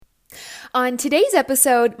On today's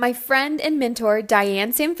episode, my friend and mentor,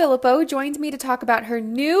 Diane Sanfilippo, joins me to talk about her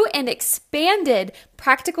new and expanded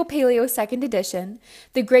Practical Paleo Second Edition,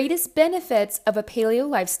 the greatest benefits of a paleo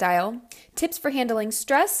lifestyle, tips for handling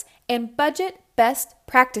stress, and budget best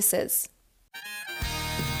practices.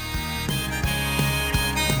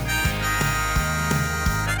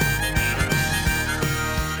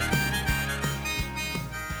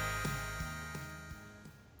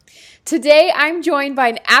 Today, I'm joined by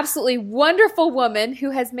an absolutely wonderful woman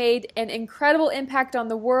who has made an incredible impact on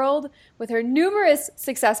the world with her numerous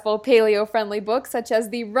successful paleo-friendly books, such as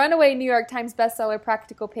the runaway New York Times bestseller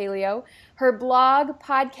Practical Paleo, her blog,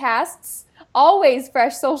 podcasts, always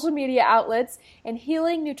fresh social media outlets, and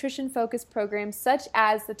healing nutrition-focused programs such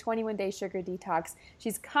as the 21-Day Sugar Detox.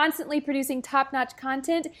 She's constantly producing top-notch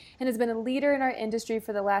content and has been a leader in our industry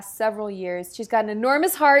for the last several years. She's got an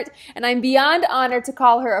enormous heart, and I'm beyond honored to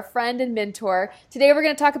call her a friend and mentor. Today we're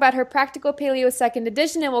going to talk about her Practical Paleo Second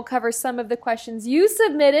Edition, and we'll cover some of the questions you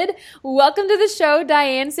submitted. Welcome to the show,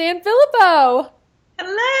 Diane Sanfilippo.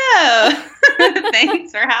 Hello.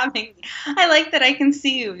 Thanks for having me. I like that I can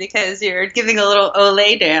see you because you're giving a little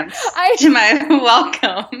Olay dance to my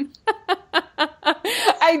welcome.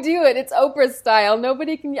 I do it. It's Oprah style.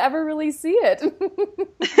 Nobody can ever really see it.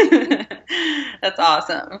 That's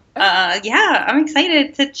awesome. Yeah, I'm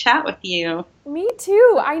excited to chat with you. Me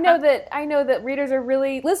too. I know that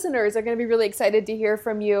listeners are going to be really excited to hear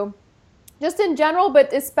from you. Just in general,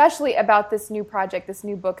 but especially about this new project, this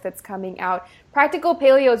new book that's coming out. Practical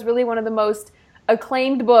Paleo is really one of the most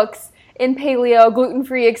acclaimed books in paleo,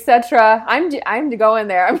 gluten-free, etc. I'm going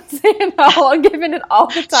there. I'm saying all, I'm giving it all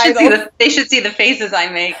the titles. They should see the faces I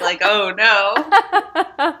make, like, oh no.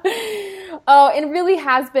 Oh, it really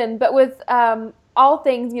has been. But with all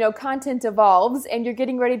things, content evolves, and you're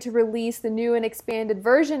getting ready to release the new and expanded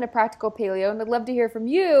version of Practical Paleo, and I'd love to hear from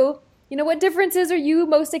you. What differences are you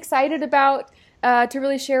most excited about to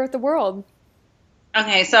really share with the world?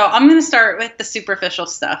 Okay, so I'm going to start with the superficial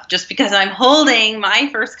stuff just because I'm holding my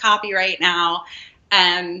first copy right now.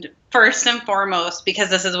 And first and foremost, because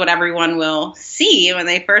this is what everyone will see when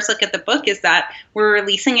they first look at the book, is that we're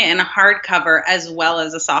releasing it in a hardcover as well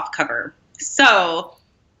as a soft cover. So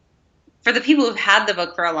for the people who've had the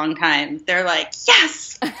book for a long time, they're like,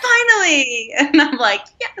 yes, finally. And I'm like,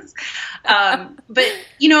 yes. But,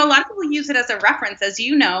 a lot of people use it as a reference. As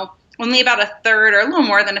you know, only about a third or a little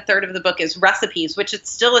more than a third of the book is recipes, which it's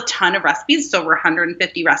still a ton of recipes. It's over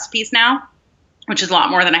 150 recipes now, which is a lot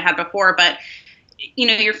more than I had before. But,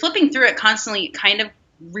 you're flipping through it constantly. It kind of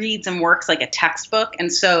reads and works like a textbook.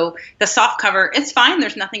 And so the soft cover, it's fine.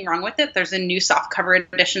 There's nothing wrong with it. There's a new soft cover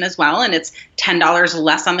edition as well, and it's $10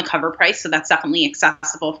 less on the cover price. So that's definitely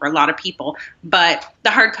accessible for a lot of people. But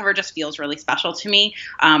the hardcover just feels really special to me.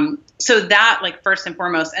 So that, like, first and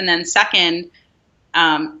foremost. And then second,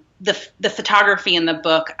 the photography in the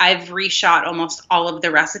book, I've reshot almost all of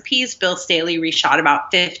the recipes. Bill Staley reshot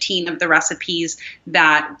about 15 of the recipes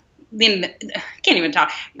that can't even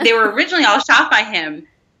talk. They were originally all shot by him.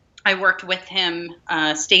 I worked with him,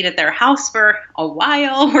 stayed at their house for a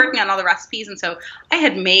while, working on all the recipes. And so I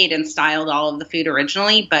had made and styled all of the food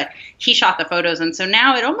originally, but he shot the photos. And so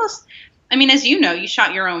now it almost, as you know, you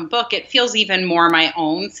shot your own book. It feels even more my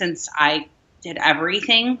own since I did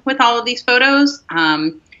everything with all of these photos.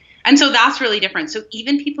 And so that's really different. So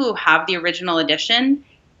even people who have the original edition,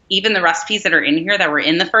 even the recipes that are in here that were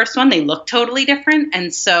in the first one, they look totally different.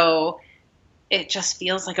 And so it just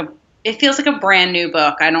feels like a brand new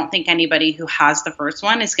book. I don't think anybody who has the first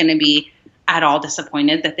one is going to be at all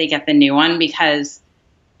disappointed that they get the new one because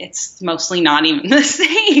it's mostly not even the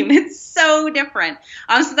same. It's so different.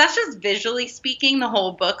 So that's just visually speaking. The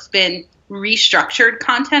whole book's been restructured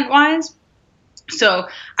content-wise. So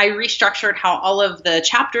I restructured how all of the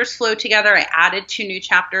chapters flow together. I added 2 new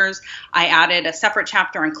chapters. I added a separate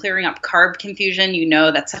chapter on clearing up carb confusion.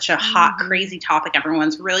 That's such a hot, crazy topic.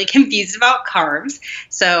 Everyone's really confused about carbs.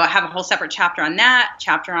 So I have a whole separate chapter on that,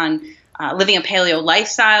 chapter on living a paleo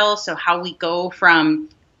lifestyle. So how we go from,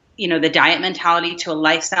 the diet mentality to a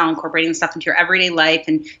lifestyle, incorporating stuff into your everyday life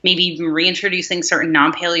and maybe even reintroducing certain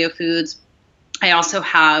non-paleo foods. I also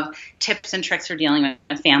have tips and tricks for dealing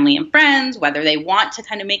with family and friends, whether they want to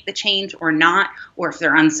kind of make the change or not, or if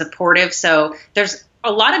they're unsupportive. So there's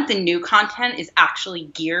a lot of the new content is actually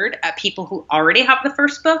geared at people who already have the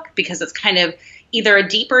first book because it's kind of either a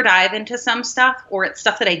deeper dive into some stuff or it's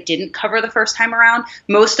stuff that I didn't cover the first time around.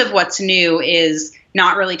 Most of what's new is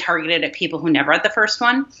not really targeted at people who never had the first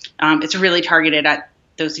one. It's really targeted at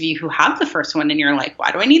those of you who have the first one and you're like,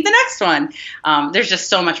 why do I need the next one? There's just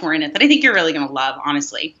so much more in it that I think you're really going to love,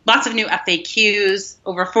 honestly. Lots of new FAQs,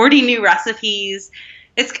 over 40 new recipes.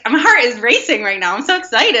 my heart is racing right now. I'm so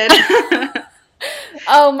excited.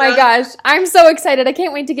 Oh my gosh, I'm so excited. I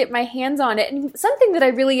can't wait to get my hands on it. And something that I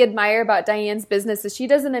really admire about Diane's business is she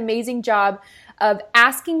does an amazing job of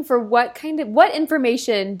asking for what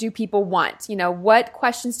information do people want? What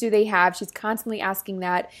questions do they have? She's constantly asking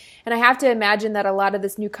that. And I have to imagine that a lot of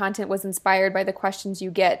this new content was inspired by the questions you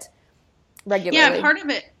get regularly. Part of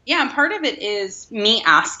it is me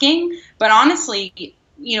asking, but honestly,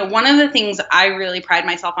 one of the things I really pride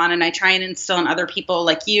myself on, and I try and instill in other people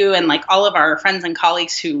like you and like all of our friends and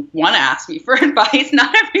colleagues who want to ask me for advice.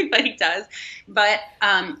 Not everybody does, but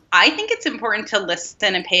I think it's important to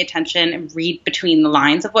listen and pay attention and read between the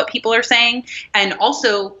lines of what people are saying, and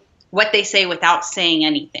also what they say without saying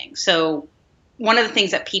anything. So one of the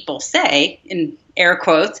things that people say, in air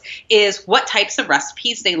quotes, is what types of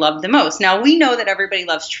recipes they love the most. Now, we know that everybody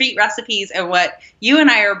loves treat recipes, and what you and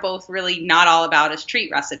I are both really not all about is treat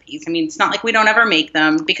recipes. I mean, it's not like we don't ever make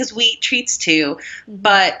them, because we eat treats too. Mm-hmm.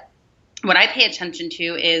 But what I pay attention to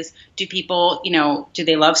is, do people, do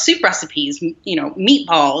they love soup recipes,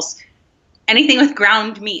 meatballs, anything with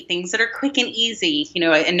ground meat, things that are quick and easy,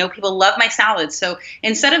 and know people love my salads. So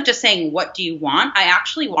instead of just saying, what do you want? I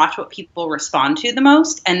actually watch what people respond to the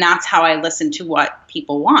most. And that's how I listen to what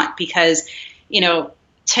people want. Because,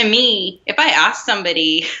 to me, if I ask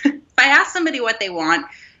somebody what they want,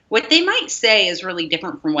 what they might say is really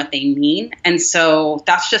different from what they mean. And so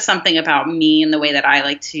that's just something about me and the way that I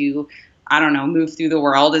like to, move through the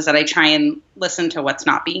world, is that I try and listen to what's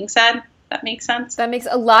not being said. That makes sense? That makes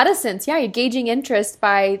a lot of sense. Yeah, you're gauging interest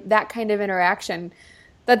by that kind of interaction.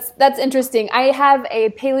 That's interesting. I have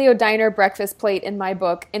a paleo diner breakfast plate in my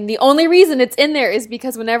book, and the only reason it's in there is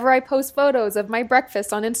because whenever I post photos of my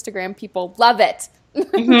breakfast on Instagram, people love it.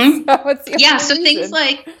 Mm-hmm. So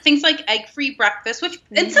things like egg-free breakfast, which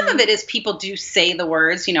and some of it is people do say the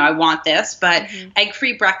words, I want this, but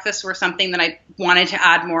egg-free breakfasts were something that I wanted to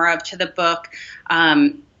add more of to the book.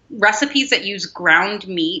 Recipes that use ground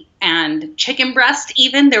meat and chicken breast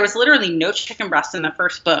even. There was literally no chicken breast in the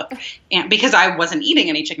first book, and because I wasn't eating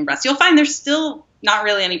any chicken breast. You'll find there's still not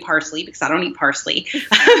really any parsley, because I don't eat parsley.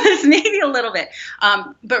 There's maybe a little bit.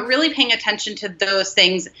 But really paying attention to those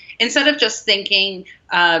things instead of just thinking,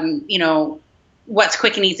 what's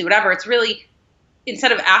quick and easy, whatever. It's really,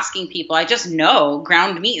 instead of asking people, I just know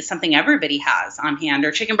ground meat is something everybody has on hand,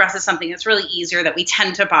 or chicken breast is something that's really easier that we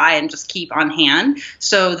tend to buy and just keep on hand.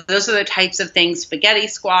 So those are the types of things, spaghetti,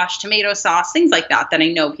 squash, tomato sauce, things like that I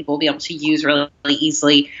know people will be able to use really, really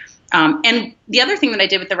easily. And the other thing that I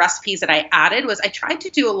did with the recipes that I added was I tried to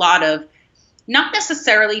do a lot of, not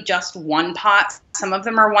necessarily just one pot. Some of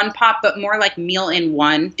them are one pot, but more like meal in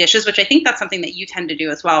one dishes, which I think that's something that you tend to do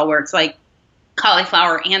as well, where it's like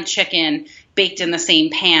cauliflower and chicken baked in the same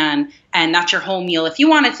pan, and that's your whole meal if you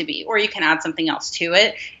want it to be, or you can add something else to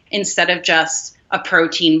it instead of just a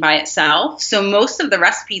protein by itself. So most of the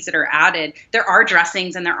recipes that are added, there are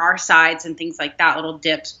dressings and there are sides and things like that, little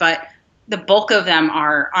dips, but the bulk of them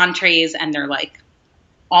are entrees, and they're like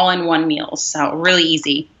all in one meal. So really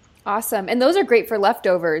easy. Awesome. And those are great for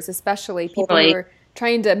leftovers, especially people who are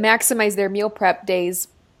trying to maximize their meal prep days.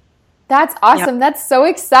 That's awesome. Yep. That's so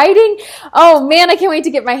exciting. Oh man, I can't wait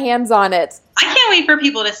to get my hands on it. I can't wait for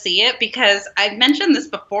people to see it, because I've mentioned this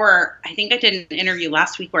before. I think I did an interview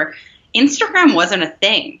last week where Instagram wasn't a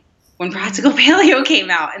thing when Practical Paleo came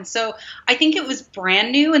out. And so I think it was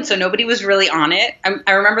brand new, and so nobody was really on it.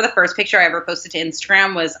 I remember the first picture I ever posted to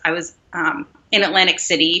Instagram was I was in Atlantic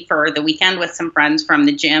City for the weekend with some friends from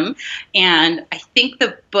the gym. And I think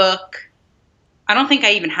the book, I don't think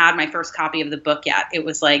I even had my first copy of the book yet. It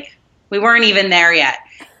was like, we weren't even there yet.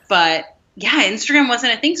 But yeah, Instagram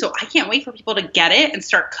wasn't a thing. So I can't wait for people to get it and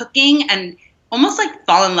start cooking and almost like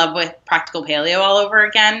fall in love with Practical Paleo all over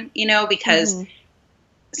again, because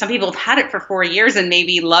some people have had it for 4 years and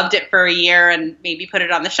maybe loved it for a year and maybe put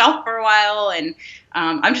it on the shelf for a while. And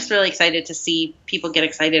I'm just really excited to see people get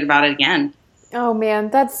excited about it again. Oh man,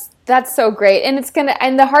 that's so great. And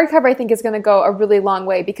and the hardcover I think is going to go a really long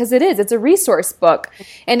way, because it's a resource book,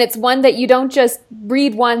 and it's one that you don't just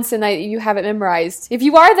read once and you have it memorized. If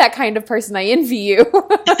you are that kind of person, I envy you.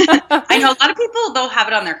 I know a lot of people, they'll have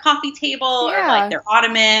it on their coffee table or like their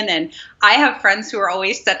ottoman. And I have friends who are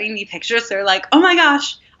always sending me pictures. They're like, oh my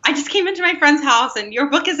gosh, I just came into my friend's house and your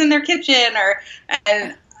book is in their kitchen,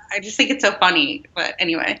 and I just think it's so funny. But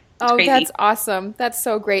anyway. Oh, crazy. That's awesome. That's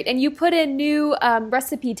so great. And you put in new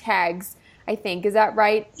recipe tags, I think. Is that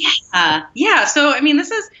right? Yeah. So, I mean,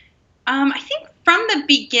 this is, I think from the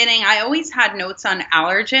beginning, I always had notes on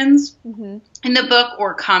allergens in the book,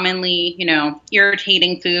 or commonly,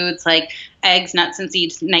 irritating foods like eggs, nuts and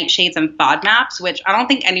seeds, nightshades, and FODMAPs, which I don't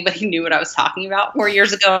think anybody knew what I was talking about 4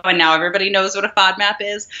 years ago, and now everybody knows what a FODMAP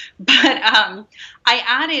is. But I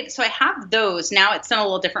added, so I have those. Now it's done a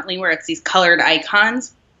little differently where it's these colored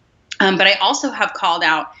icons. But I also have called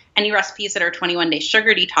out any recipes that are 21-day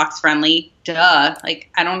sugar detox friendly. Duh. Like,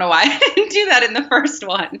 I don't know why I didn't do that in the first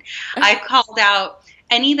one. I called out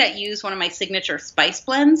any that use one of my signature spice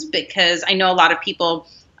blends because I know a lot of people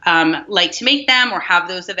like to make them or have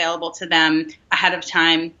those available to them ahead of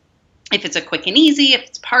time. If it's a quick and easy, if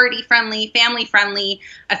it's party friendly, family friendly,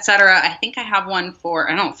 etc. I think I have one for,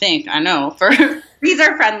 I know, for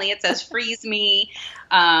freezer friendly. It says freeze me,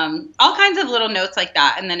 all kinds of little notes like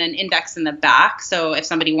that. And then an index in the back. So if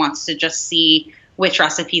somebody wants to just see which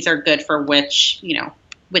recipes are good for which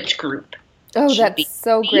group. Oh, that's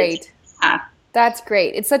so great. Yeah. That's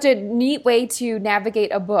great. It's such a neat way to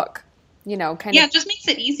navigate a book. It just makes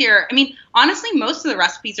it easier. I mean, honestly, most of the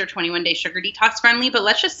recipes are 21-day sugar detox friendly, but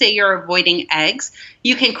let's just say you're avoiding eggs.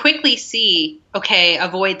 You can quickly see, okay,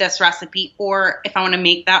 avoid this recipe, or if I want to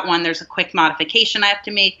make that one, there's a quick modification I have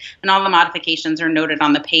to make, and all the modifications are noted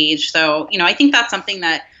on the page. So, I think that's something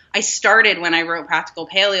that I started when I wrote Practical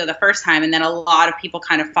Paleo the first time, and then a lot of people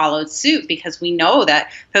kind of followed suit because we know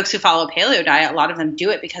that folks who follow paleo diet, a lot of them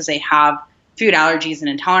do it because they have food allergies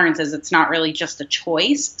and intolerances. It's not really just a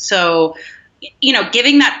choice. So,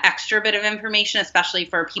 giving that extra bit of information, especially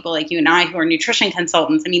for people like you and I who are nutrition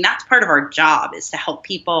consultants, I mean, that's part of our job is to help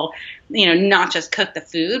people, not just cook the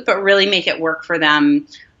food, but really make it work for them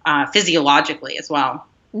physiologically as well.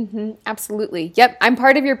 Mm-hmm, absolutely. Yep. I'm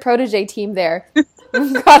part of your protege team there.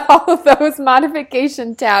 We've got all of those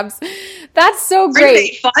modification tabs. That's so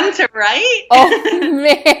great. Are they fun to write? Oh,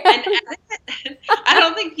 man. And I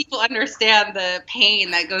don't think people understand the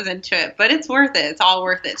pain that goes into it, but it's worth it. It's all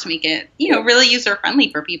worth it to make it, really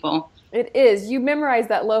user-friendly for people. It is. You memorize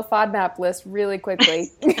that low FODMAP list really quickly.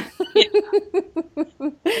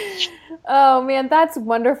 Oh, man, that's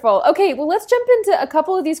wonderful. Okay, well, let's jump into a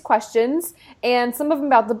couple of these questions, and some of them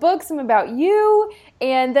about the book, some about you,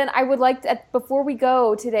 and then I would like to, before we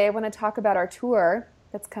go today, I want to talk about our tour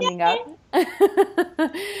that's coming up.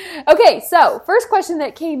 Okay, so first question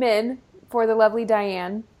that came in for the lovely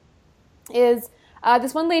Diane is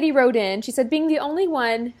this one lady wrote in. She said, being the only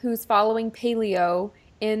one who's following paleo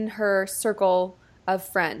in her circle of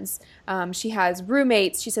friends. She has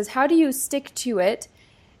roommates. She says, how do you stick to it,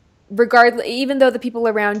 regardless, even though the people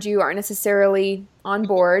around you aren't necessarily on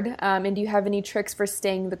board? And do you have any tricks for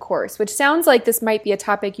staying the course? Which sounds like this might be a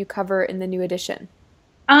topic you cover in the new edition.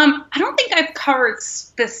 I don't think I've covered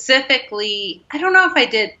specifically. I don't know if I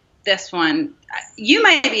did this one. You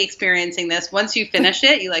might be experiencing this. Once you finish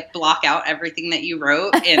it, you block out everything that you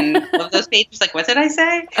wrote in all of those pages. What did I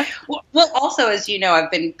say? Well, also, as you know,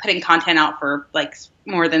 I've been putting content out for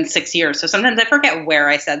more than 6 years. So sometimes I forget where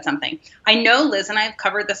I said something. I know Liz and I have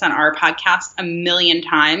covered this on our podcast a million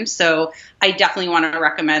times. So I definitely want to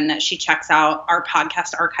recommend that she checks out our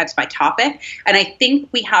podcast archives by topic. And I think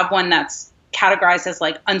we have one that's categorized as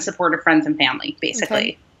unsupportive friends and family, basically.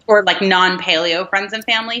 Okay. Or non-paleo friends and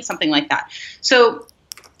family, something like that. So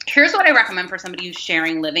here's what I recommend for somebody who's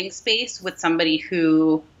sharing living space with somebody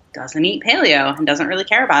who doesn't eat paleo and doesn't really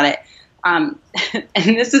care about it. And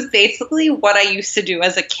this is basically what I used to do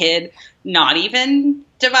as a kid, not even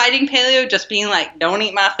dividing paleo, just being don't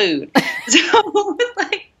eat my food. So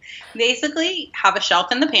basically have a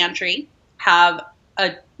shelf in the pantry, have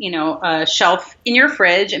a shelf in your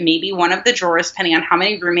fridge and maybe one of the drawers, depending on how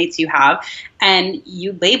many roommates you have, and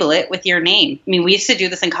you label it with your name. I mean, we used to do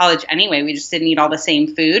this in college anyway. We just didn't eat all the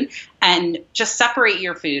same food, and just separate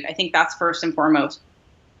your food. I think that's first and foremost.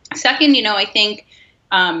 Second, I think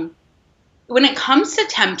when it comes to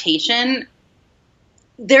temptation,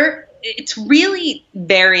 it's really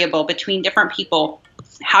variable between different people,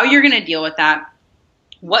 how you're going to deal with that,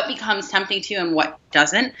 what becomes tempting to you and what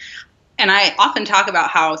doesn't. And I often talk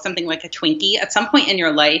about how something like a Twinkie, at some point in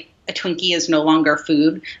your life, a Twinkie is no longer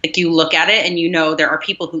food. You look at it and there are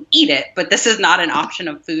people who eat it, but this is not an option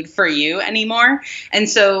of food for you anymore. And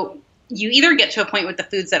so you either get to a point with the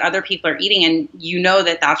foods that other people are eating and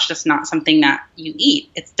that that's just not something that you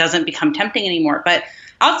eat. It doesn't become tempting anymore. But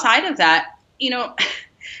outside of that,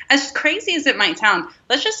 as crazy as it might sound,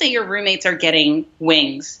 let's just say your roommates are getting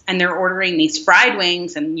wings and they're ordering these fried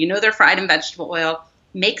wings and they're fried in vegetable oil.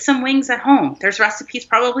 Make some wings at home. There's recipes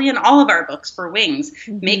probably in all of our books for wings.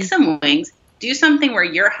 Mm-hmm. Make some wings. Do something where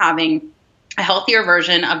you're having a healthier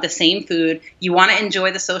version of the same food. You want to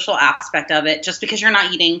enjoy the social aspect of it. Just because you're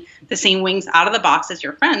not eating the same wings out of the box as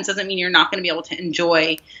your friends doesn't mean you're not going to be able to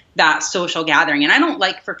enjoy that social gathering. And I don't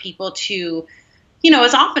like for people to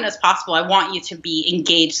as often as possible, I want you to be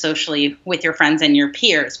engaged socially with your friends and your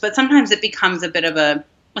peers. But sometimes it becomes a bit of a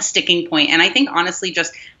sticking point. And I think, honestly,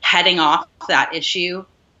 just heading off that issue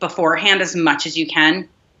beforehand as much as you can.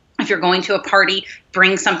 If you're going to a party,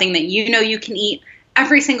 bring something that you can eat.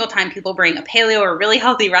 Every single time people bring a paleo or a really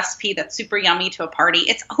healthy recipe that's super yummy to a party,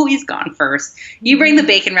 it's always gone first. You bring the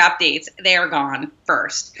bacon wrap dates, they are gone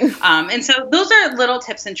first. And so those are little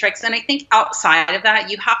tips and tricks. And I think outside of that,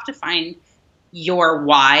 you have to find your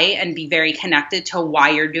why and be very connected to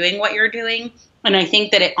why you're doing what you're doing. And I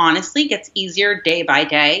think that it honestly gets easier day by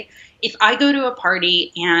day. If I go to a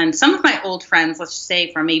party and some of my old friends, let's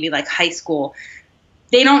say from maybe like high school,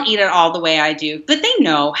 they don't eat it all the way I do, but they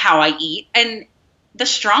know how I eat. And the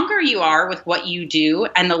stronger you are with what you do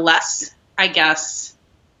and the less, I guess,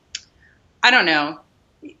 I don't know,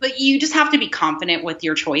 but you just have to be confident with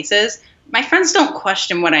your choices. My friends don't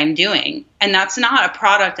question what I'm doing. And that's not a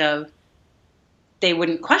product of they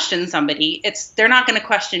wouldn't question somebody. They're not going to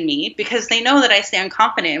question me because they know that I stand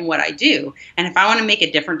confident in what I do. And if I want to make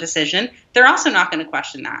a different decision, they're also not going to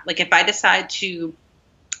question that. Like if I decide to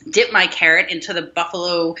dip my carrot into the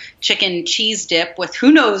buffalo chicken cheese dip with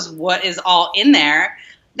who knows what is all in there,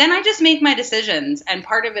 then I just make my decisions. And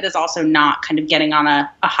part of it is also not kind of getting on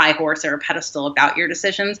a high horse or a pedestal about your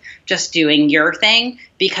decisions, just doing your thing.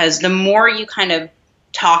 Because the more you kind of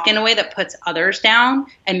talk in a way that puts others down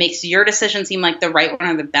and makes your decision seem like the right one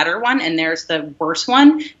or the better one, and there's the worst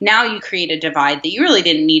one, now you create a divide that you really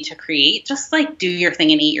didn't need to create. Just like do your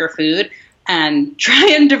thing and eat your food. And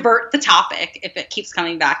try and divert the topic if it keeps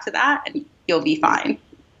coming back to that, and you'll be fine.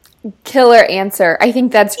 Killer answer. I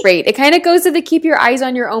think that's great. It kind of goes to the keep your eyes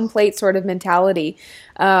on your own plate sort of mentality.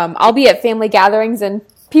 I'll be at family gatherings and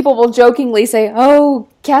people will jokingly say, "Oh,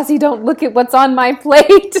 Cassie, don't look at what's on my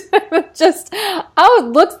plate." Just, "Oh,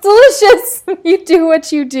 it looks delicious." You do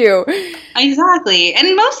what you do. Exactly.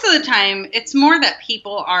 And most of the time, it's more that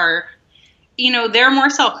people are, they're more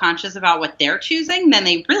self-conscious about what they're choosing than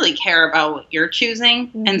they really care about what you're choosing.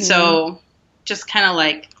 Mm-hmm. And so just kind of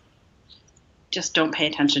like, just don't pay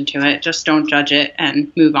attention to it. Just don't judge it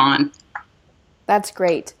and move on. That's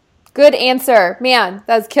great. Good answer. Man,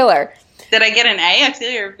 that's killer. Did I get an A? I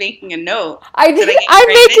feel you're making a note. I'm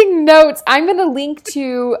making notes. I'm going to link to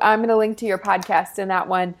your podcast in that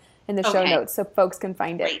one in the show notes so folks can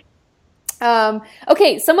find it. Great.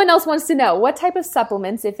 Okay, someone else wants to know, what type of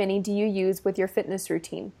supplements, if any, do you use with your fitness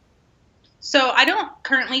routine? So I don't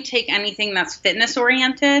currently take anything that's fitness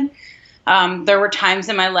oriented. There were times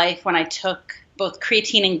in my life when I took both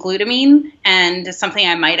creatine and glutamine, and it's something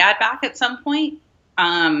I might add back at some point.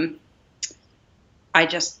 I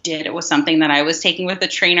just did. It was something that I was taking with a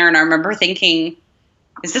trainer, and I remember thinking,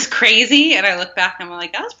 is this crazy? And I look back and I'm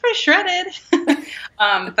like, I was pretty shredded.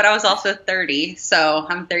 But I was also 30, so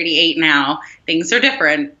I'm 38 now. Things are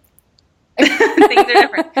different. But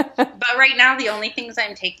right now, the only things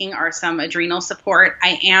I'm taking are some adrenal support.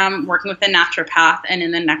 I am working with a naturopath, and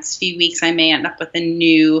in the next few weeks, I may end up with a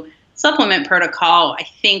new supplement protocol. I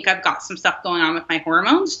think I've got some stuff going on with my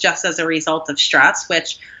hormones just as a result of stress,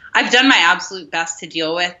 which I've done my absolute best to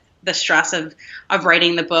deal with the stress of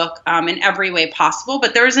writing the book in every way possible.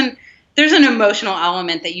 But there's an emotional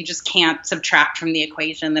element that you just can't subtract from the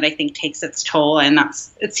equation that I think takes its toll. And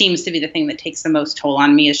it seems to be the thing that takes the most toll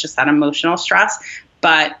on me, is just that emotional stress.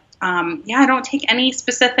 But I don't take any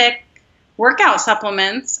specific workout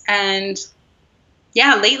supplements. And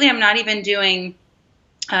lately I'm not even doing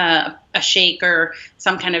a shake or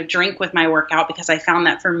some kind of drink with my workout, because I found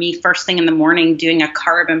that for me, first thing in the morning, doing a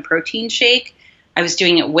carb and protein shake, I was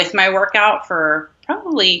doing it with my workout for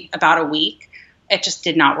probably about a week. It just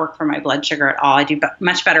did not work for my blood sugar at all. I do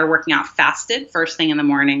much better working out fasted first thing in the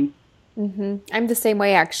morning. Mm-hmm. I'm the same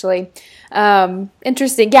way, actually.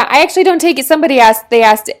 Interesting. Yeah, I actually don't take it. They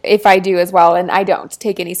asked if I do as well, and I don't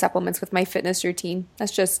take any supplements with my fitness routine.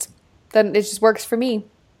 It just works for me.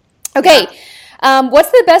 Okay. Yeah.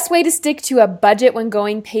 What's the best way to stick to a budget when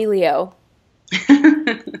going paleo?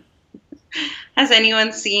 Has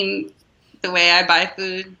anyone seen the way I buy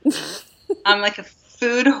food? I'm like a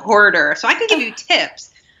food hoarder. So I can give you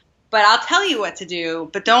tips, but I'll tell you what to do,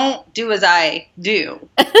 but don't do as I do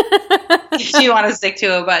if you want to stick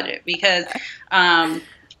to a budget, because I'm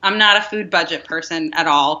not a food budget person at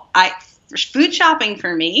all. Food shopping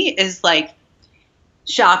for me is like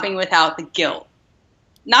shopping without the guilt.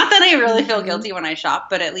 Not that I really feel guilty when I shop,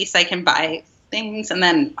 but at least I can buy things and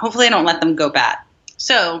then hopefully I don't let them go bad.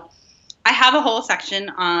 So I have a whole section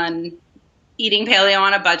on eating paleo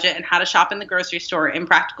on a budget and how to shop in the grocery store in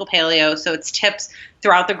Practical Paleo. So it's tips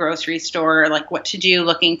throughout the grocery store, like what to do,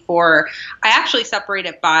 looking for. I actually separate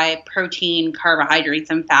it by protein,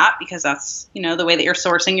 carbohydrates, and fat because that's, the way that you're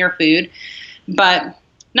sourcing your food. But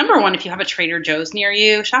number one, if you have a Trader Joe's near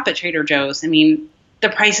you, shop at Trader Joe's. I mean, the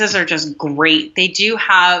prices are just great. They do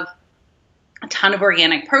have a ton of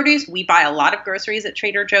organic produce. We buy a lot of groceries at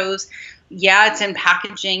Trader Joe's. Yeah, it's in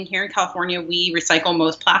packaging. Here in California, we recycle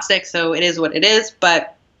most plastic, so it is what it is.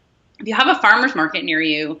 But if you have a farmer's market near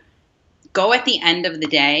you, go at the end of the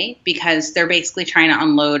day because they're basically trying to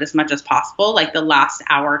unload as much as possible, like the last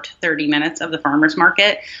hour to 30 minutes of the farmer's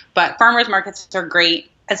market. But farmer's markets are great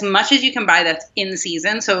as much as you can buy that's in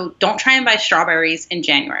season. So don't try and buy strawberries in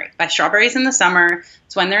January. Buy strawberries in the summer.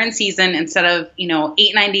 It's when they're in season. Instead of,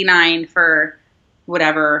 $8.99 for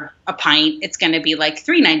whatever a pint, it's going to be like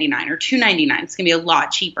 $3.99 or $2.99. It's going to be a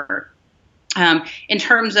lot cheaper. In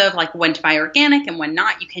terms of like when to buy organic and when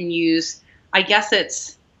not, you can use, I guess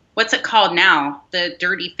it's, what's it called now? The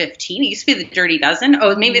Dirty 15. It used to be the Dirty Dozen.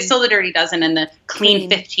 Oh, maybe it's still the Dirty Dozen and the Clean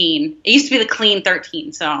 15. It used to be the Clean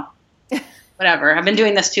 13. So whatever. I've been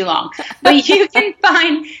doing this too long. But you can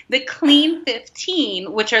find the Clean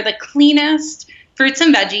 15, which are the cleanest fruits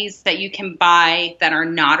and veggies that you can buy that are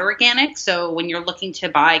not organic. So when you're looking to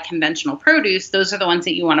buy conventional produce, those are the ones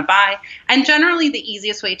that you want to buy. And generally the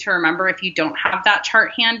easiest way to remember if you don't have that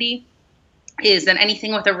chart handy is that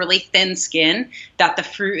anything with a really thin skin, that the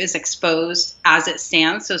fruit is exposed as it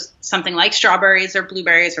stands. So something like strawberries or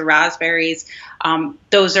blueberries or raspberries,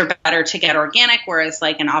 those are better to get organic, whereas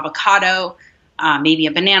like an avocado, maybe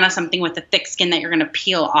a banana, something with a thick skin that you're going to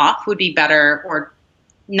peel off would be better or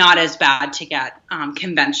not as bad to get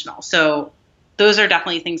conventional. So those are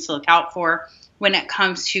definitely things to look out for when it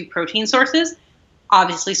comes to protein sources.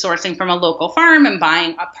 Obviously sourcing from a local farm and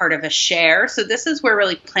buying a part of a share. So this is where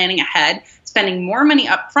really planning ahead, spending more money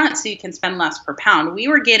up front so you can spend less per pound. We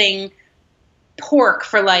were getting pork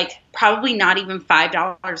for like probably not even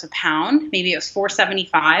 $5 a pound. Maybe it was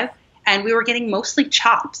 $4.75. And we were getting mostly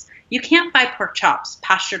chops. You can't buy pork chops,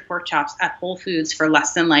 pastured pork chops at Whole Foods for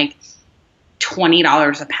less than like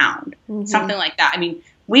 $20 a pound, something like that. I mean,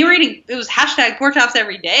 we were eating, it was hashtag pork chops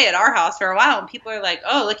every day at our house for a while. And people are like,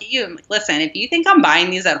 oh, look at you. I'm like, listen, if you think I'm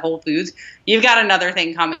buying these at Whole Foods, you've got another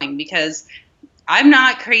thing coming because I'm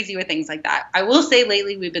not crazy with things like that. I will say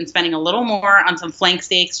lately we've been spending a little more on some flank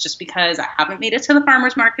steaks just because I haven't made it to the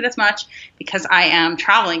farmer's market as much because I am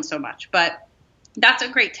traveling so much. But that's a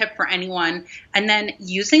great tip for anyone. And then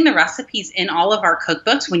using the recipes in all of our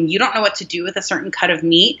cookbooks when you don't know what to do with a certain cut of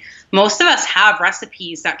meat. Most of us have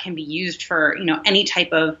recipes that can be used for, any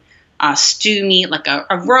type of stew meat, like a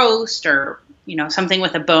roast or, something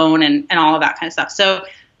with a bone and all of that kind of stuff. So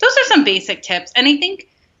those are some basic tips. And I think,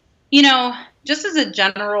 just as a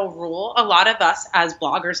general rule, a lot of us as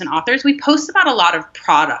bloggers and authors, we post about a lot of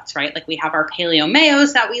products, right? Like we have our paleo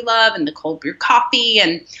mayos that we love and the cold brew coffee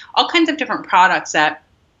and all kinds of different products that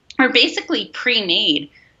are basically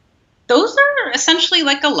pre-made. Those are essentially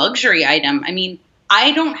like a luxury item. I mean,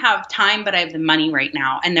 I don't have time, but I have the money right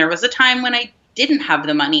now. And there was a time when I didn't have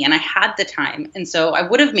the money and I had the time. And so I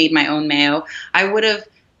would have made my own mayo. I would have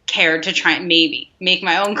cared to try and maybe make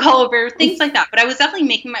my own cold brew, things like that. But I was definitely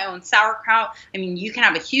making my own sauerkraut. I mean, you can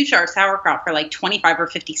have a huge jar of sauerkraut for like 25 or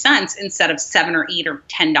 50 cents instead of $7 or $8 or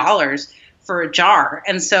 $10 for a jar.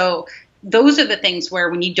 And so those are the things where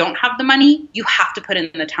when you don't have the money, you have to put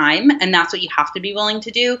in the time. And that's what you have to be willing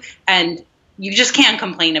to do. And you just can't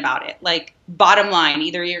complain about it. Like bottom line,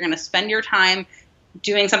 either you're going to spend your time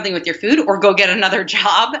doing something with your food or go get another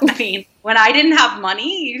job. I mean, when I didn't have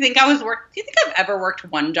money, do you think I've ever worked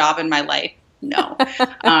one job in my life? No.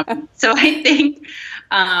 So I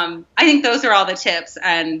think those are all the tips.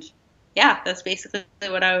 And yeah, that's basically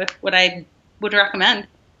what I would recommend.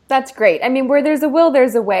 That's great. I mean, where there's a will,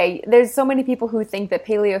 there's a way. There's so many people who think that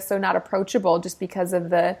paleo is so not approachable just because of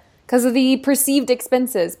the perceived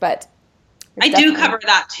expenses, but I do cover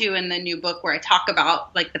that too in the new book where I talk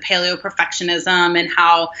about like the paleo perfectionism and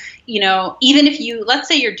how, even if let's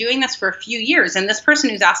say you're doing this for a few years and this person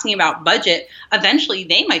who's asking about budget, eventually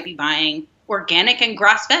they might be buying organic and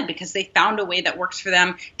grass-fed because they found a way that works for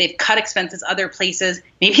them. They've cut expenses other places.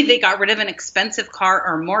 Maybe they got rid of an expensive car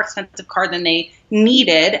or a more expensive car than they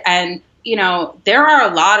needed. And, there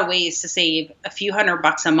are a lot of ways to save a few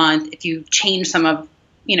 $100 a month if you change some of,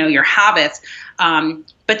 your habits.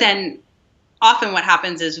 But then often what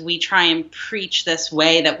happens is we try and preach this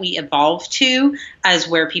way that we evolve to as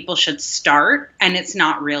where people should start, and it's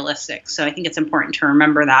not realistic. So I think it's important to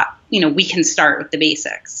remember that, we can start with the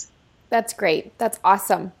basics. That's great. That's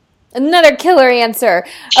awesome. Another killer answer.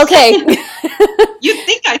 Okay. You'd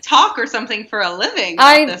think I talk or something for a living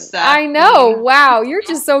about this stuff. I know. Wow, you're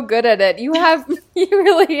just so good at it. You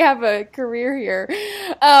really have a career here.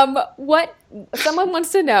 What someone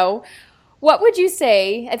wants to know, what would you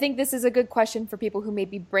say? I think this is a good question for people who may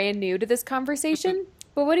be brand new to this conversation,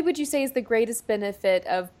 but what would you say is the greatest benefit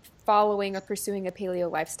of following or pursuing a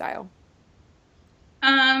paleo lifestyle?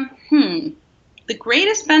 The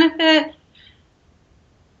greatest benefit,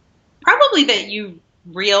 probably that you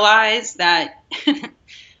realize that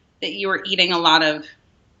that you were eating a lot of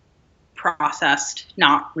processed,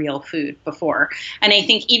 not real food before. And I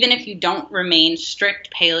think even if you don't remain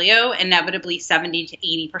strict paleo, inevitably 70 to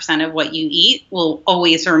 80% of what you eat will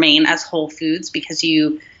always remain as whole foods, because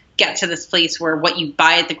you get to this place where what you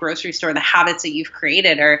buy at the grocery store, the habits that you've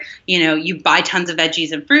created are, you buy tons of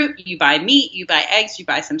veggies and fruit, you buy meat, you buy eggs, you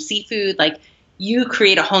buy some seafood, like you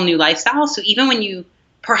create a whole new lifestyle. So even when you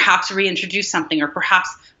perhaps reintroduce something or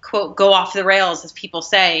perhaps, quote, go off the rails, as people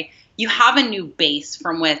say, you have a new base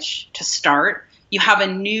from which to start. You have a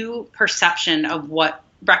new perception of what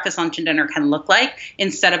breakfast, lunch, and dinner can look like,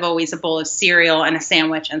 instead of always a bowl of cereal and a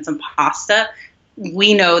sandwich and some pasta.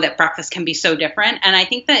 We know that breakfast can be so different. And I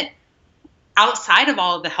think that outside of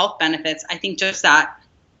all of the health benefits, I think just that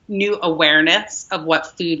new awareness of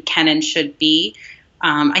what food can and should be,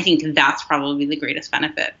 I think that's probably the greatest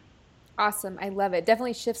benefit. Awesome. I love it.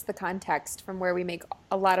 Definitely shifts the context from where we make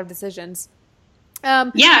a lot of decisions.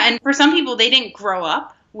 Yeah, and for some people, they didn't grow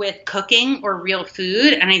up with cooking or real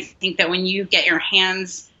food. And I think that when you get your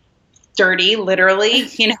hands dirty, literally,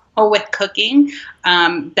 with cooking,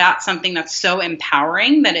 that's something that's so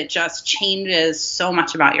empowering that it just changes so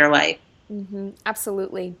much about your life. Mm-hmm.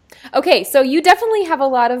 Absolutely. Okay, so you definitely have a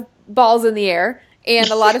lot of balls in the air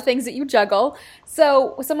and a lot of things that you juggle.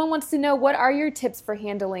 So someone wants to know, what are your tips for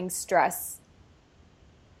handling stress?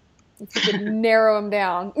 If you could narrow them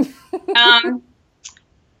down.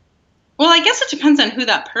 Well, I guess it depends on who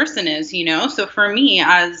that person is, So for me,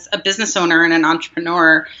 as a business owner and an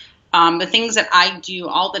entrepreneur, the things that I do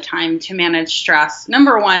all the time to manage stress,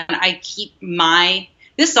 number one,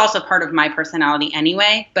 this is also part of my personality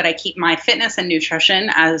anyway, but I keep my fitness and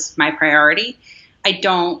nutrition as my priority.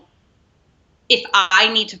 If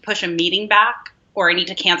I need to push a meeting back or I need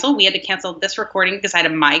to cancel, we had to cancel this recording because I had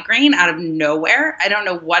a migraine out of nowhere. I don't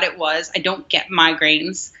know what it was. I don't get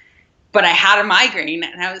migraines, but I had a migraine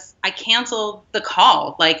and I canceled the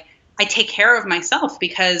call. Like, I take care of myself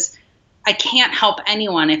because I can't help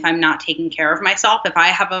anyone if I'm not taking care of myself. If I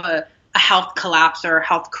have a health collapse or a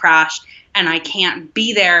health crash and I can't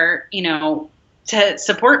be there, to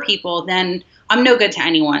support people, then I'm no good to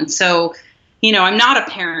anyone. So, I'm not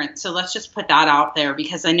a parent. So let's just put that out there,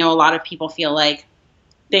 because I know a lot of people feel like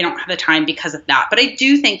they don't have the time because of that. But I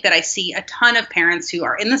do think that I see a ton of parents who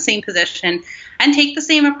are in the same position and take the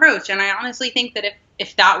same approach. And I honestly think that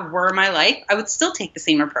if that were my life, I would still take the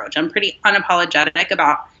same approach. I'm pretty unapologetic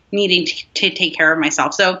about needing to take care of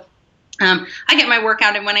myself. So I get my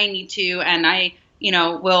workout in when I need to, and I,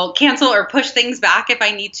 will cancel or push things back if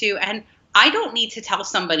I need to. And I don't need to tell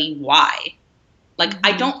somebody why. Like,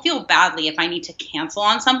 I don't feel badly if I need to cancel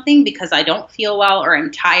on something because I don't feel well or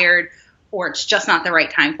I'm tired or it's just not the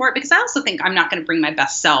right time for it. Because I also think I'm not going to bring my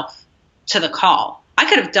best self to the call. I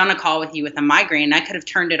could have done a call with you with a migraine. I could have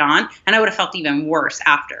turned it on and I would have felt even worse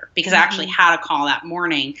after, because I actually had a call that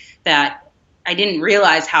morning that I didn't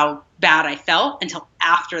realize how bad I felt until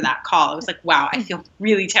after that call. I was like, wow, I feel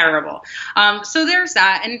really terrible. So there's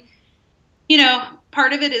that. And,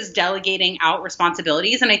 part of it is delegating out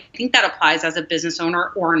responsibilities. And I think that applies as a business owner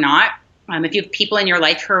or not. If you have people in your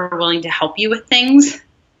life who are willing to help you with things,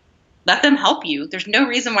 let them help you. There's no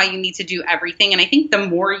reason why you need to do everything. And I think the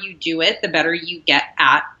more you do it, the better you get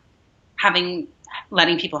at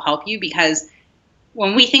letting people help you. Because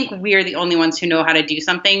when we think we're the only ones who know how to do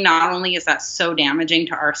something, not only is that so damaging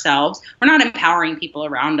to ourselves, we're not empowering people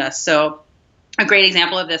around us. So a great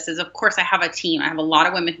example of this is, of course, I have a team. I have a lot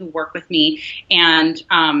of women who work with me. And,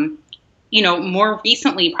 more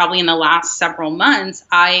recently, probably in the last several months,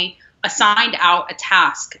 I assigned out a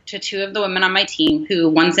task to two of the women on my team,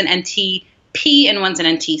 one's an NTP and one's an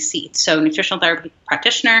NTC, so nutritional therapy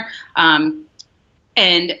practitioner.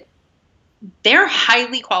 And they're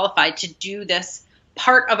highly qualified to do this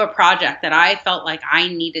part of a project that I felt like I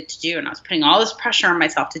needed to do. And I was putting all this pressure on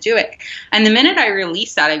myself to do it. And the minute I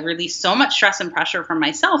released that, I released so much stress and pressure from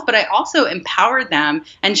myself, but I also empowered them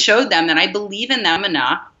and showed them that I believe in them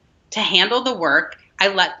enough to handle the work. I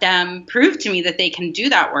let them prove to me that they can do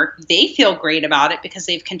that work. They feel great about it because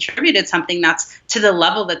they've contributed something that's to the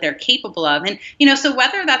level that they're capable of. And, so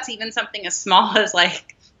whether that's even something as small as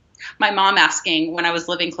like my mom asking when I was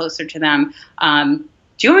living closer to them,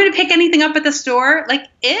 do you want me to pick anything up at the store? Like,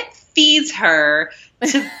 it feeds her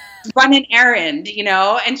to run an errand,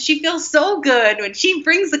 and she feels so good when she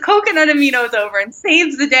brings the coconut aminos over and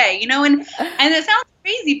saves the day, and it sounds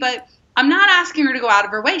crazy, but I'm not asking her to go out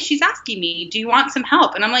of her way. She's asking me, do you want some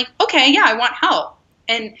help? And I'm like, okay, yeah, I want help.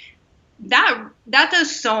 And that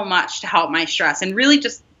does so much to help my stress, and really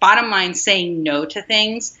just bottom line, saying no to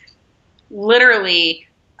things. Literally,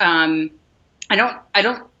 I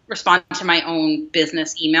don't respond to my own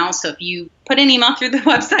business emails. So if you put an email through the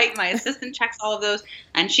website, my assistant checks all of those,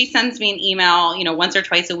 and she sends me an email, once or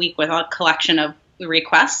twice a week with a collection of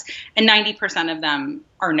requests, and 90% of them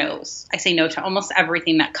are no's. I say no to almost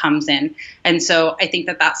everything that comes in. And so I think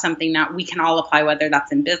that that's something that we can all apply, whether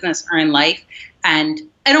that's in business or in life. And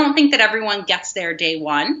I don't think that everyone gets there day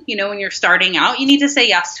one. When you're starting out, you need to say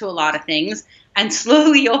yes to a lot of things, and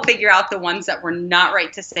slowly you'll figure out the ones that were not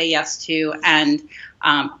right to say yes to, and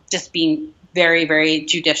just being very, very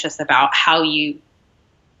judicious about how you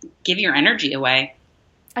give your energy away.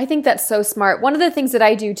 I think that's so smart. One of the things that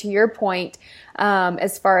I do, to your point,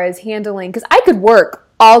 as far as handling, because I could work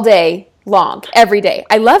all day long, every day.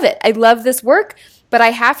 I love it. I love this work, but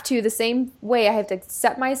I have to, the same way, I have to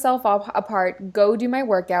set myself apart, go do my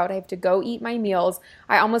workout. I have to go eat my meals.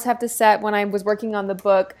 I almost have to set, when I was working on the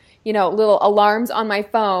book, little alarms on my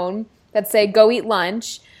phone that say, go eat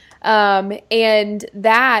lunch. And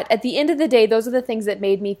that, at the end of the day, those are the things that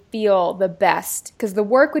made me feel the best, because the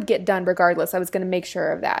work would get done regardless. I was going to make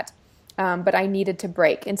sure of that. But I needed to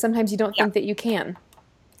break. And sometimes you don't think that you can.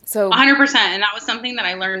 So 100%. And that was something that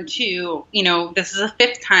I learned too. This is the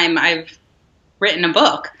 5th time I've written a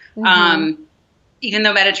book. Mm-hmm. Even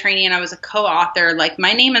though Mediterranean, I was a co-author, like,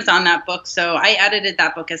 my name is on that book. So I edited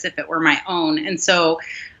that book as if it were my own. And so,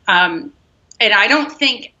 and I don't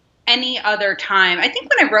think any other time, I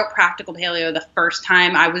think when I wrote Practical Paleo the first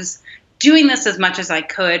time, I was doing this as much as I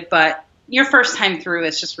could, but your first time through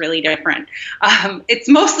is just really different. It's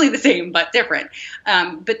mostly the same, but different.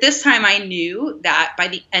 But this time I knew that by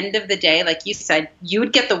the end of the day, like you said, you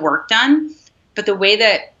would get the work done, but the way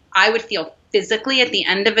that I would feel physically at the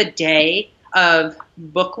end of a day of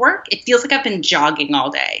book work, it feels like I've been jogging all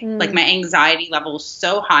day. Like, my anxiety level is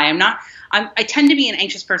so high. I tend to be an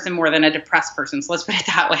anxious person more than a depressed person, so let's put it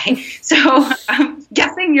that way. So I'm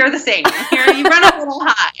guessing you're the same. You run a little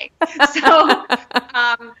high. So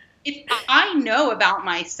if I know about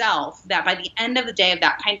myself that by the end of the day of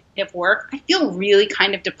that kind of work, I feel really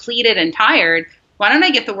kind of depleted and tired, why don't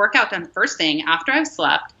I get the workout done first thing after I've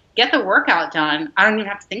slept, get the workout done, I don't even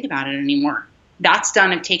have to think about it anymore. That's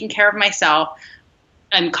done. I've taken care of myself.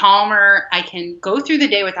 I'm calmer. I can go through the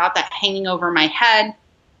day without that hanging over my head.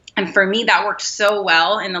 And for me, that worked so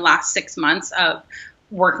well in the last 6 months of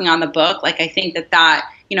working on the book. Like, I think that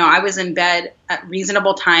I was in bed at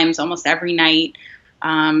reasonable times almost every night.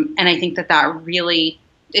 And I think that really,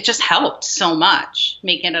 it just helped so much,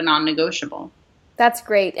 make it a non-negotiable. That's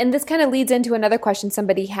great. And this kind of leads into another question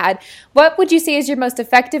somebody had. What would you say is your most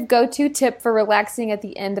effective go-to tip for relaxing at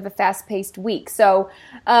the end of a fast-paced week? So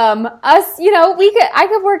I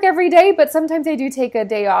could work every day, but sometimes I do take a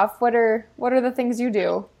day off. What are the things you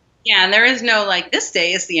do? Yeah, and there is no, this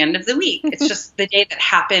day is the end of the week. It's just the day that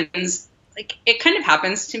happens. Like, it kind of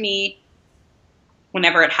happens to me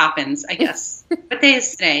whenever it happens, I guess. What day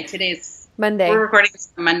is today? Today's Monday. We're recording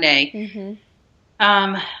this on Monday.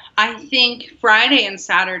 Mm-hmm. I think Friday and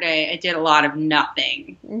Saturday I did a lot of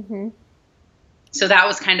nothing. Mm-hmm. So that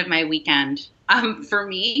was kind of my weekend. For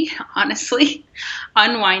me, honestly,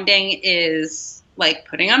 unwinding is like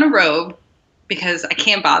putting on a robe, because I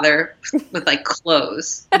can't bother with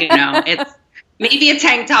clothes, it's maybe a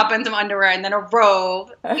tank top and some underwear and then a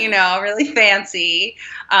robe, really fancy.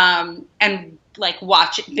 And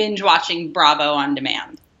binge watching Bravo on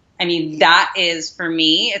demand. I mean, that is, for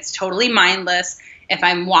me, it's totally mindless. If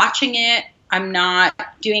I'm watching it, I'm not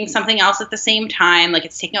doing something else at the same time. Like,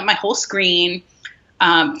 it's taking up my whole screen.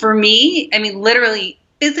 For me, I mean, literally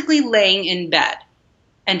physically laying in bed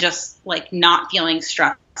and just not feeling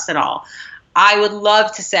stressed at all. I would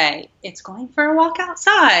love to say it's going for a walk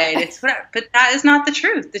outside. It's whatever, but that is not the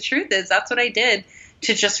truth. The truth is that's what I did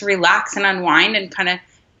to just relax and unwind, and kind of,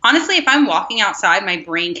 honestly, if I'm walking outside, my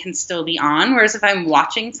brain can still be on. Whereas if I'm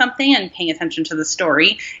watching something and paying attention to the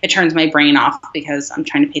story, it turns my brain off because I'm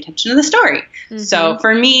trying to pay attention to the story. Mm-hmm. So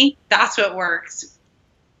for me, that's what works.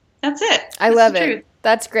 That's it. I love it.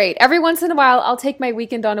 That's great. Every once in a while, I'll take my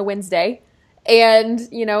weekend on a Wednesday. And,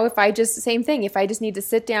 if I just need to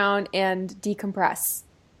sit down and decompress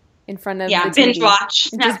in front of the TV. Binge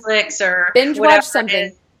watch Netflix or binge watch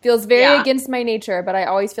something. Feels very against my nature, but I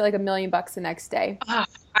always feel like $1 million the next day.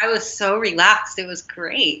 I was so relaxed. It was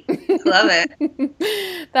great. I love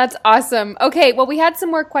it. That's awesome. Okay, well, we had some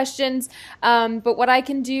more questions, but what I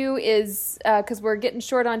can do is, because we're getting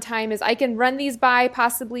short on time, is I can run these by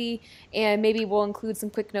possibly, and maybe we'll include some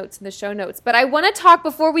quick notes in the show notes. But I want to talk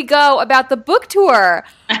before we go about the book tour.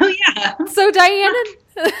 Oh, yeah. So Diane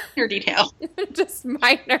Your detail. just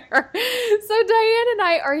minor. So Diane and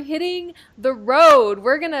I are hitting the road.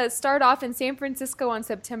 We're going to start off in San Francisco on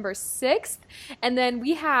September 6th, and then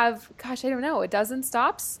we have, gosh, I don't know, a dozen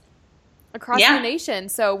stops across the nation.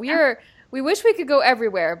 So we wish we could go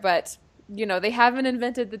everywhere, but they haven't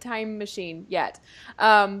invented the time machine yet.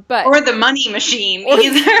 But or the money machine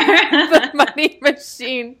either. The money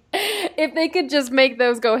machine. If they could just make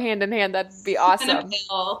those go hand in hand, that'd be awesome.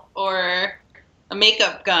 Pill or a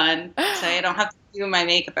makeup gun, so I don't have to do my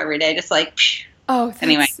makeup every day. Just like,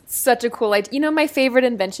 anyway, such a cool idea. My favorite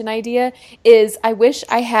invention idea is I wish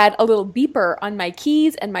I had a little beeper on my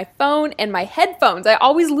keys and my phone and my headphones. I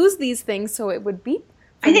always lose these things, so it would beep.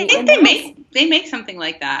 I think they make something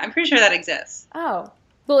like that. I'm pretty sure that exists. Oh,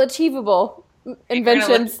 well, achievable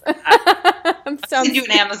inventions. Send you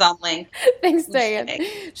an Amazon link. Thanks, Diane.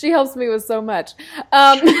 She helps me with so much.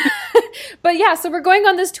 But yeah, so we're going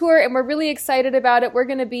on this tour, and we're really excited about it. We're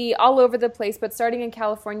going to be all over the place, but starting in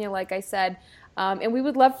California, like I said, and we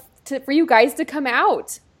would love for you guys to come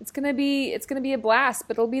out. It's gonna be a blast,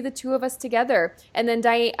 but it'll be the two of us together, and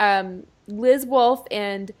then Liz Wolfe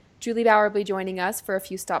and Julie Bauer will be joining us for a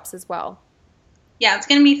few stops as well. Yeah, it's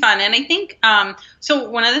going to be fun. And I think, so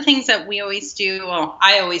one of the things that we always do, well,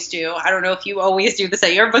 I always do, I don't know if you always do this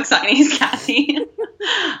at your book signings, Cassie.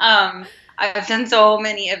 I've done so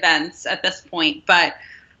many events at this point, but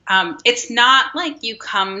it's not like you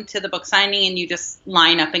come to the book signing and you just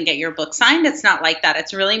line up and get your book signed. It's not like that.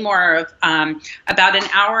 It's really more of about an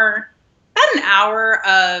hour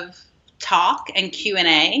of talk and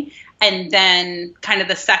Q&A. And then kind of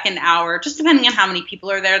the second hour, just depending on how many people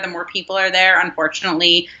are there, the more people are there,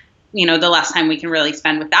 unfortunately, the less time we can really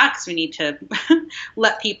spend with that because we need to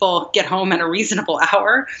let people get home at a reasonable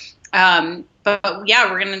hour. But yeah,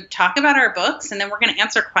 we're going to talk about our books, and then we're going to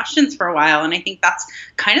answer questions for a while. And I think that's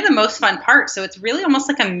kind of the most fun part. So it's really almost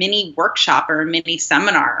like a mini workshop or a mini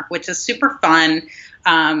seminar, which is super fun.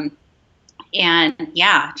 And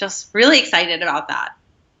yeah, just really excited about that.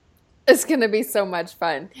 It's going to be so much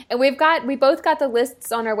fun. And we both got the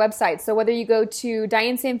lists on our website. So whether you go to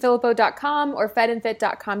DianeSanfilippo.com or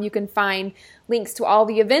fedandfit.com, you can find links to all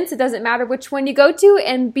the events. It doesn't matter which one you go to,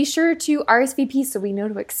 and be sure to RSVP so we know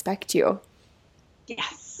to expect you.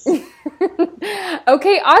 Yes.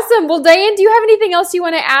 Okay, awesome. Well, Diane, do you have anything else you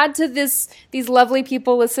want to add to these lovely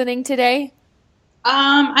people listening today?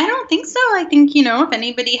 I don't think so. I think, if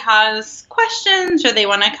anybody has questions or they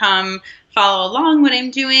want to come follow along what I'm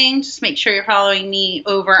doing, just make sure you're following me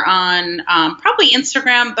over on probably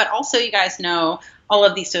Instagram, but also you guys know all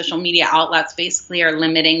of these social media outlets basically are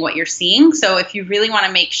limiting what you're seeing. So if you really want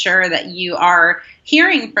to make sure that you are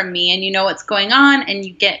hearing from me and you know what's going on and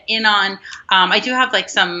you get in on, I do have like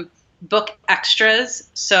some book extras,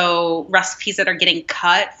 so recipes that are getting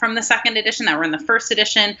cut from the second edition that were in the first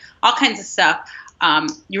edition, all kinds of stuff.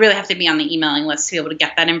 You really have to be on the emailing list to be able to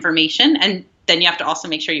get that information. And then you have to also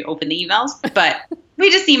make sure you open the emails. But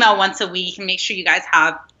we just email once a week and make sure you guys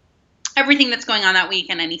have everything that's going on that week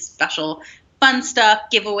and any special fun stuff,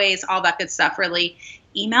 giveaways, all that good stuff. Really,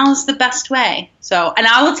 email is the best way. So, and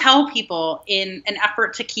I will tell people in an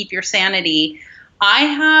effort to keep your sanity, I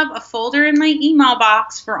have a folder in my email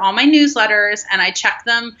box for all my newsletters, and I check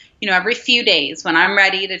them, every few days when I'm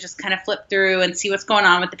ready to just kind of flip through and see what's going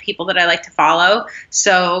on with the people that I like to follow.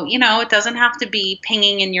 So, it doesn't have to be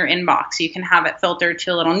pinging in your inbox. You can have it filtered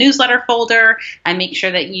to a little newsletter folder. I make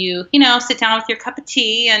sure that you, sit down with your cup of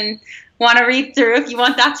tea and want to read through, if you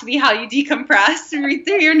want that to be how you decompress, read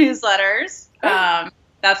through your newsletters.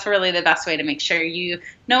 That's really the best way to make sure you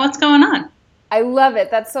know what's going on. I love it.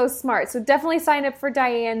 That's so smart. So definitely sign up for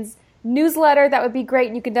Diane's newsletter. That would be great.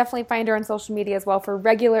 And you can definitely find her on social media as well for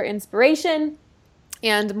regular inspiration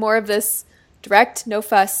and more of this direct, no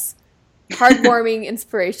fuss, heartwarming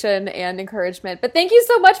inspiration and encouragement. But thank you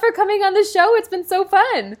so much for coming on the show. It's been so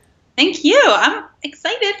fun. Thank you. I'm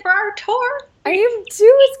excited for our tour. I am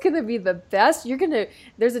too. It's going to be the best.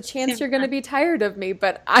 There's a chance you're going to be tired of me,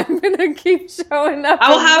 but I'm going to keep showing up.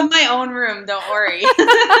 I'll have my own room. Don't worry.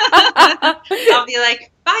 I'll be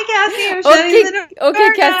like, bye, Cassie. I'm okay,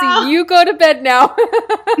 Cassie, now. You go to bed now.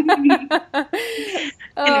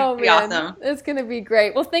 Oh, man. Awesome. It's going to be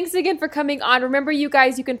great. Well, thanks again for coming on. Remember, you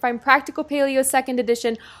guys, you can find Practical Paleo 2nd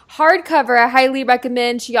edition hardcover. I highly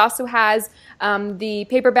recommend. She also has the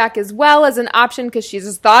paperback as well as an option because she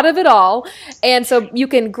just thought of it all. And so you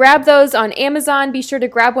can grab those on Amazon. Be sure to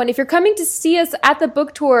grab one. If you're coming to see us at the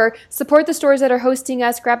book tour, support the stores that are hosting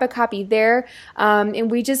us. Grab a copy there. And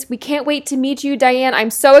we can't wait to meet you, Diane. I'm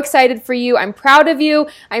so excited for you. I'm proud of you.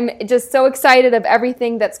 I'm just so excited of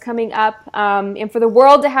everything that's coming up, and for the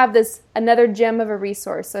world to have this another gem of a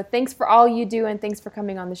resource. So thanks for all you do, and thanks for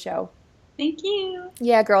coming on the show. Thank you.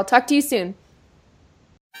 Yeah, girl. Talk to you soon.